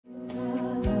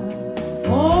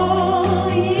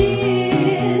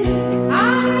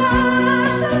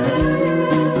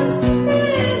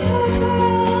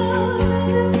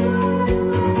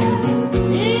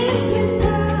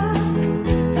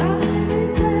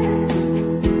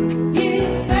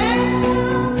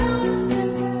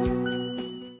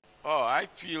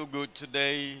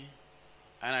today,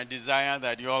 and I desire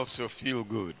that you also feel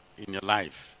good in your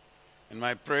life. And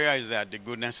my prayer is that the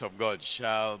goodness of God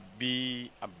shall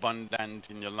be abundant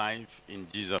in your life in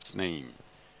Jesus' name.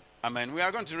 Amen. We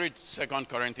are going to read 2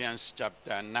 Corinthians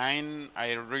chapter 9.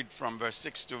 I read from verse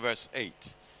 6 to verse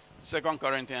 8. 2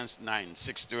 Corinthians 9,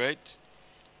 6 to 8.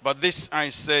 But this I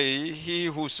say, he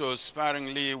who sows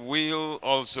sparingly will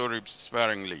also reap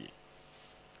sparingly.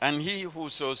 And he who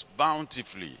sows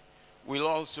bountifully will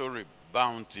also reap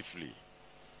bountifully.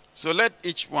 So let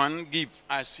each one give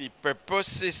as he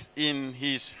purposes in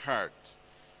his heart,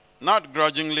 not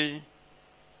grudgingly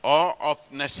or of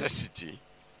necessity,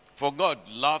 for God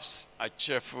loves a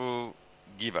cheerful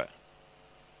giver.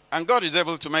 And God is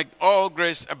able to make all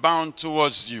grace abound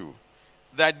towards you,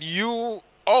 that you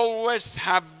always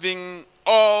having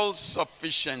all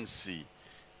sufficiency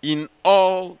in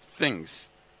all things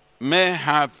may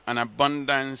have an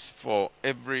abundance for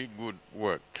every good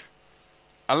work.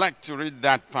 I like to read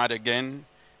that part again,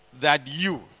 that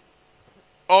you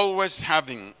always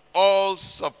having all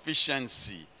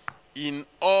sufficiency in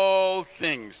all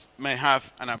things may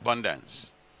have an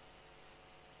abundance.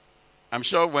 I'm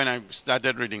sure when I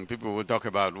started reading, people will talk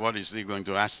about what is he going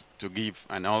to ask to give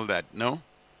and all that. No?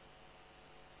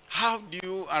 How do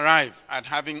you arrive at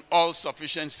having all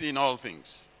sufficiency in all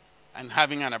things and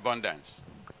having an abundance?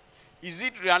 Is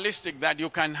it realistic that you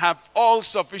can have all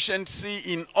sufficiency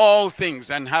in all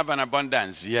things and have an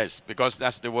abundance? Yes, because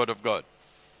that's the word of God.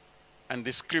 And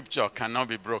the scripture cannot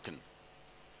be broken.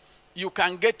 You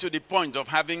can get to the point of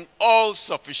having all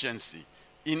sufficiency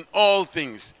in all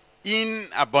things in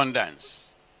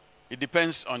abundance. It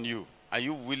depends on you. Are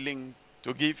you willing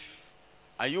to give?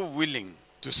 Are you willing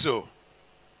to sow?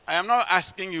 I am not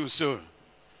asking you sow.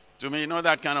 To me, you know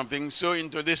that kind of thing. Sow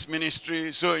into this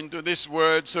ministry, sow into this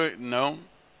word, no.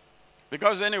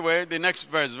 Because anyway, the next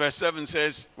verse, verse 7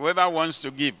 says, whoever wants to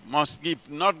give must give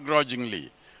not grudgingly,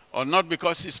 or not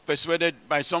because he's persuaded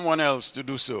by someone else to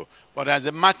do so, but as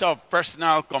a matter of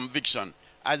personal conviction,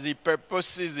 as he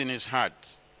purposes in his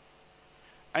heart.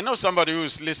 I know somebody who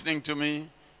is listening to me.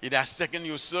 It has taken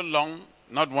you so long,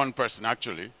 not one person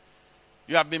actually.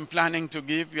 You have been planning to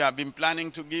give, you have been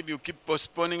planning to give, you keep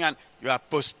postponing, and you are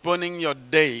postponing your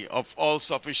day of all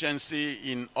sufficiency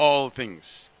in all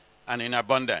things and in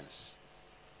abundance.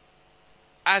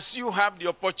 As you have the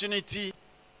opportunity,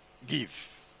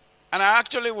 give. And I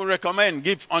actually will recommend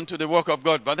give unto the work of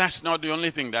God, but that's not the only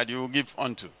thing that you will give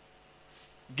unto.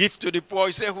 Give to the poor.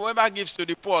 He said, whoever gives to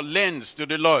the poor lends to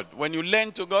the Lord. When you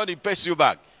lend to God, he pays you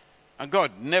back. And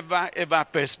God never ever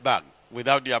pays back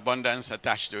without the abundance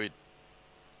attached to it.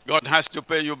 God has to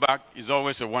pay you back. It's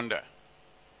always a wonder.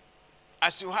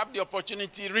 As you have the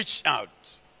opportunity, reach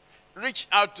out. Reach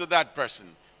out to that person.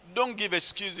 Don't give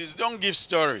excuses. Don't give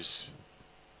stories.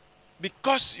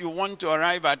 Because you want to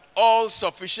arrive at all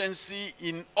sufficiency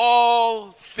in all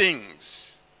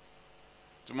things.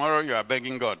 Tomorrow you are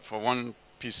begging God for one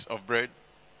piece of bread.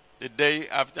 The day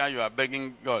after you are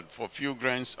begging God for a few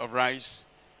grains of rice.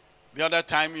 The other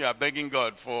time you are begging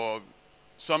God for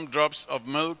some drops of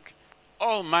milk.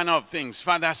 All manner of things.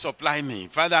 Father, supply me.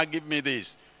 Father, give me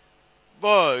this.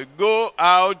 Boy, go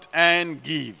out and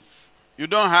give. You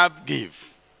don't have,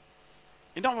 give.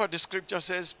 You know what the scripture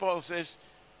says? Paul says,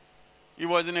 he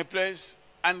was in a place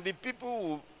and the people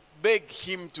who begged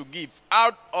him to give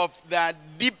out of their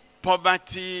deep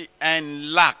poverty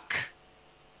and lack.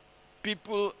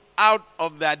 People out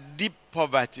of their deep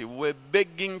poverty were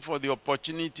begging for the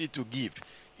opportunity to give.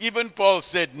 Even Paul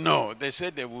said no. They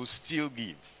said they will still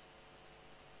give.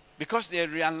 Because they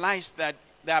realized that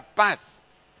their path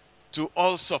to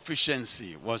all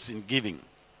sufficiency was in giving.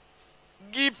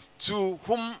 Give to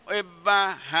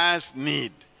whomever has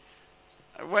need.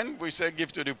 When we say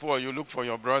give to the poor, you look for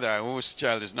your brother whose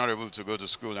child is not able to go to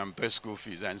school and pay school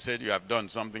fees and said you have done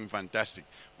something fantastic.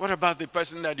 What about the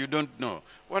person that you don't know?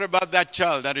 What about that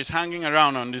child that is hanging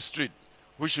around on the street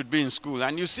who should be in school?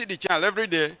 And you see the child every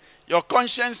day. Your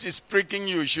conscience is pricking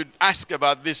you. You should ask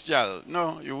about this child.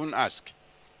 No, you won't ask.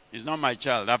 He's not my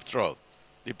child after all.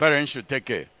 The parents should take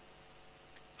care.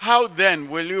 How then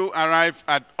will you arrive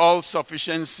at all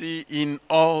sufficiency in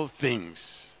all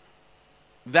things?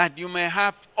 That you may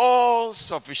have all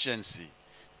sufficiency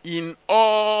in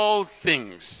all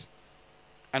things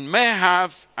and may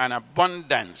have an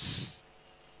abundance.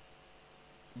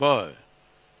 Boy,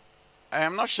 I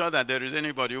am not sure that there is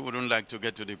anybody who wouldn't like to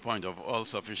get to the point of all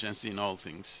sufficiency in all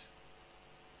things.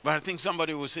 But I think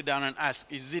somebody will sit down and ask,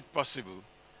 is it possible?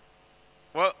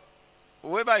 Well,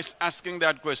 whoever is asking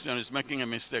that question is making a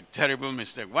mistake, terrible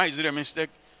mistake. Why is it a mistake?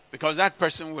 Because that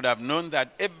person would have known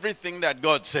that everything that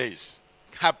God says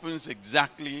happens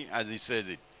exactly as he says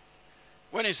it.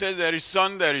 When he says there is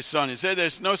sun, there is sun. He says there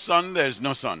is no sun, there is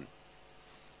no sun.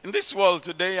 In this world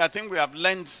today, I think we have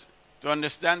learned to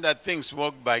understand that things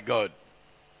work by God.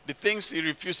 The things he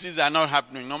refuses are not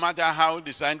happening, no matter how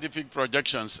the scientific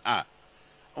projections are.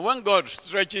 When God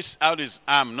stretches out his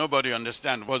arm, nobody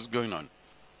understands what's going on.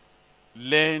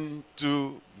 Learn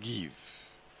to give.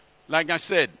 Like I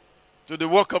said, to the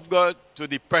work of God, to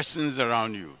the persons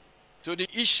around you, to the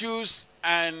issues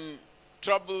and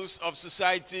troubles of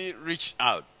society, reach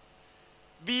out.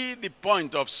 Be the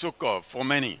point of succor for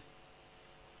many.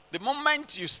 The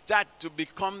moment you start to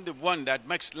become the one that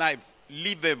makes life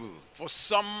livable for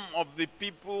some of the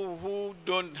people who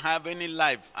don't have any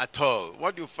life at all,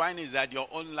 what you find is that your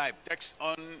own life takes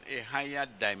on a higher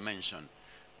dimension.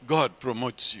 God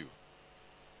promotes you.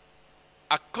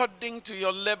 According to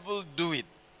your level, do it.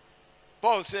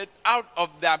 Paul said, out of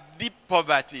their deep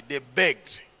poverty, they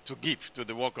begged to give to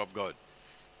the work of God.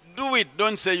 Do it.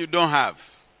 Don't say you don't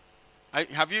have.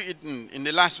 Have you eaten in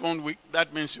the last 1 week?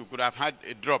 That means you could have had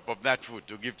a drop of that food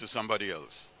to give to somebody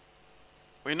else.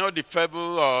 We know the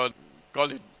fable, or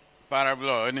call it parable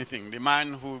or anything. The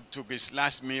man who took his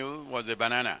last meal was a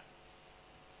banana.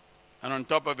 And on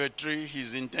top of a tree,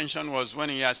 his intention was when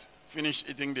he has finished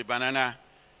eating the banana,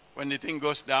 when the thing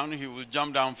goes down, he will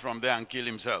jump down from there and kill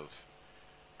himself.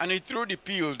 And he threw the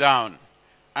peel down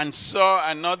and saw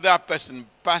another person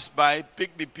pass by,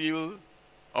 pick the peel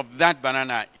of that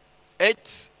banana,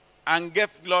 ate and gave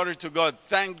glory to God,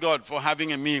 thanked God for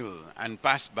having a meal, and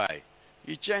passed by.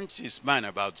 He changed his mind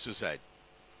about suicide.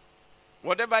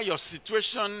 Whatever your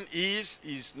situation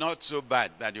is not so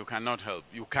bad that you cannot help.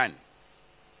 You can.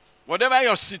 Whatever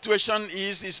your situation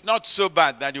is not so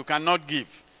bad that you cannot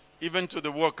give. Even to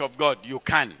the work of God, you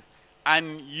can.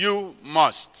 And you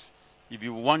must, if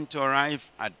you want to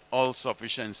arrive at all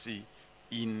sufficiency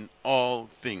in all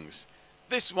things.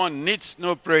 This one needs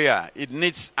no prayer. It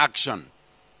needs action.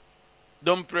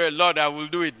 Don't pray, Lord, I will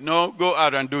do it. No, go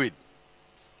out and do it.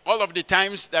 All of the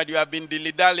times that you have been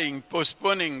dilly-dallying,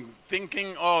 postponing,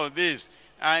 thinking, oh, this,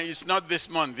 it's not this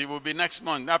month, it will be next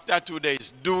month, after 2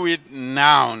 days, do it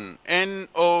now.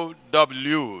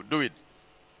 N-O-W, do it.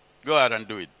 Go out and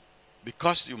do it.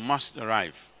 Because you must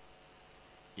arrive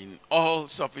in all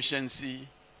sufficiency,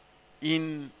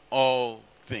 in all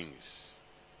things.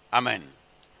 Amen.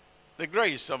 The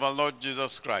grace of our Lord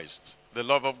Jesus Christ, the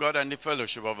love of God, and the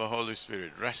fellowship of the Holy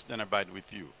Spirit rest and abide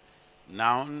with you,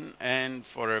 now and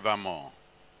forevermore.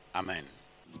 Amen.